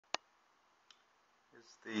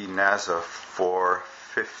The NASA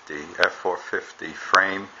F450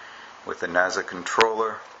 frame with a NASA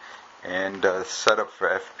controller and setup for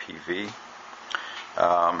FPV.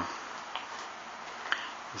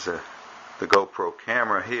 The GoPro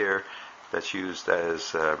camera here that's used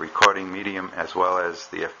as a recording medium as well as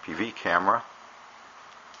the FPV camera.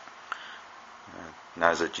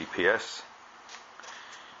 NASA GPS.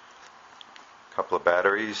 A couple of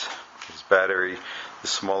batteries. This battery, the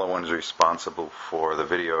smaller one, is responsible for the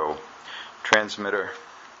video transmitter,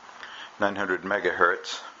 900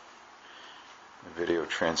 megahertz. The video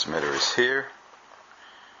transmitter is here,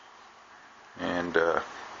 and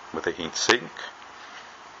with a heat sink.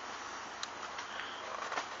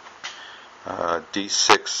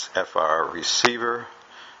 D6 FR receiver,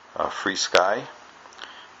 free sky.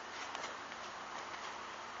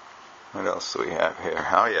 What else do we have here?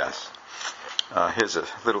 Oh yes. Here's a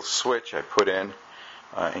little switch I put in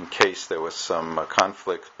case there was some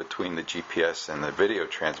conflict between the GPS and the video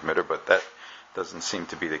transmitter, but that doesn't seem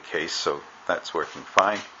to be the case, so that's working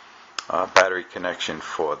fine. Battery connection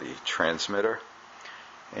for the transmitter,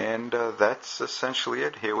 and that's essentially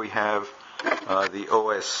it. Here we have the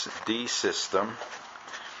OSD system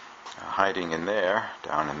hiding in there,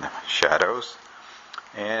 down in the shadows,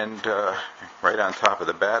 and right on top of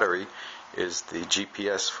the battery is the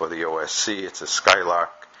GPS for the OSC. It's a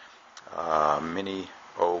Skylark mini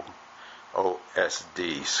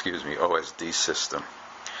OSD system.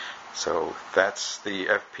 So that's the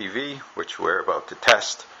FPV, which we're about to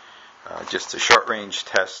test. Just a short-range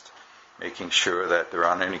test, making sure that there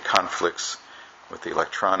aren't any conflicts with the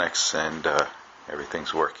electronics and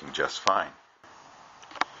everything's working just fine.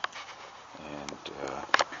 And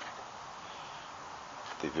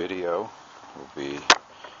the video will be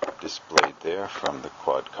displayed there from the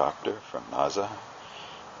quadcopter from NASA,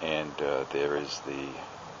 and there is the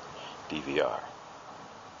DVR.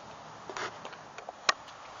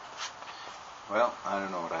 Well, I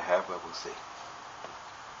don't know what I have, but we'll see.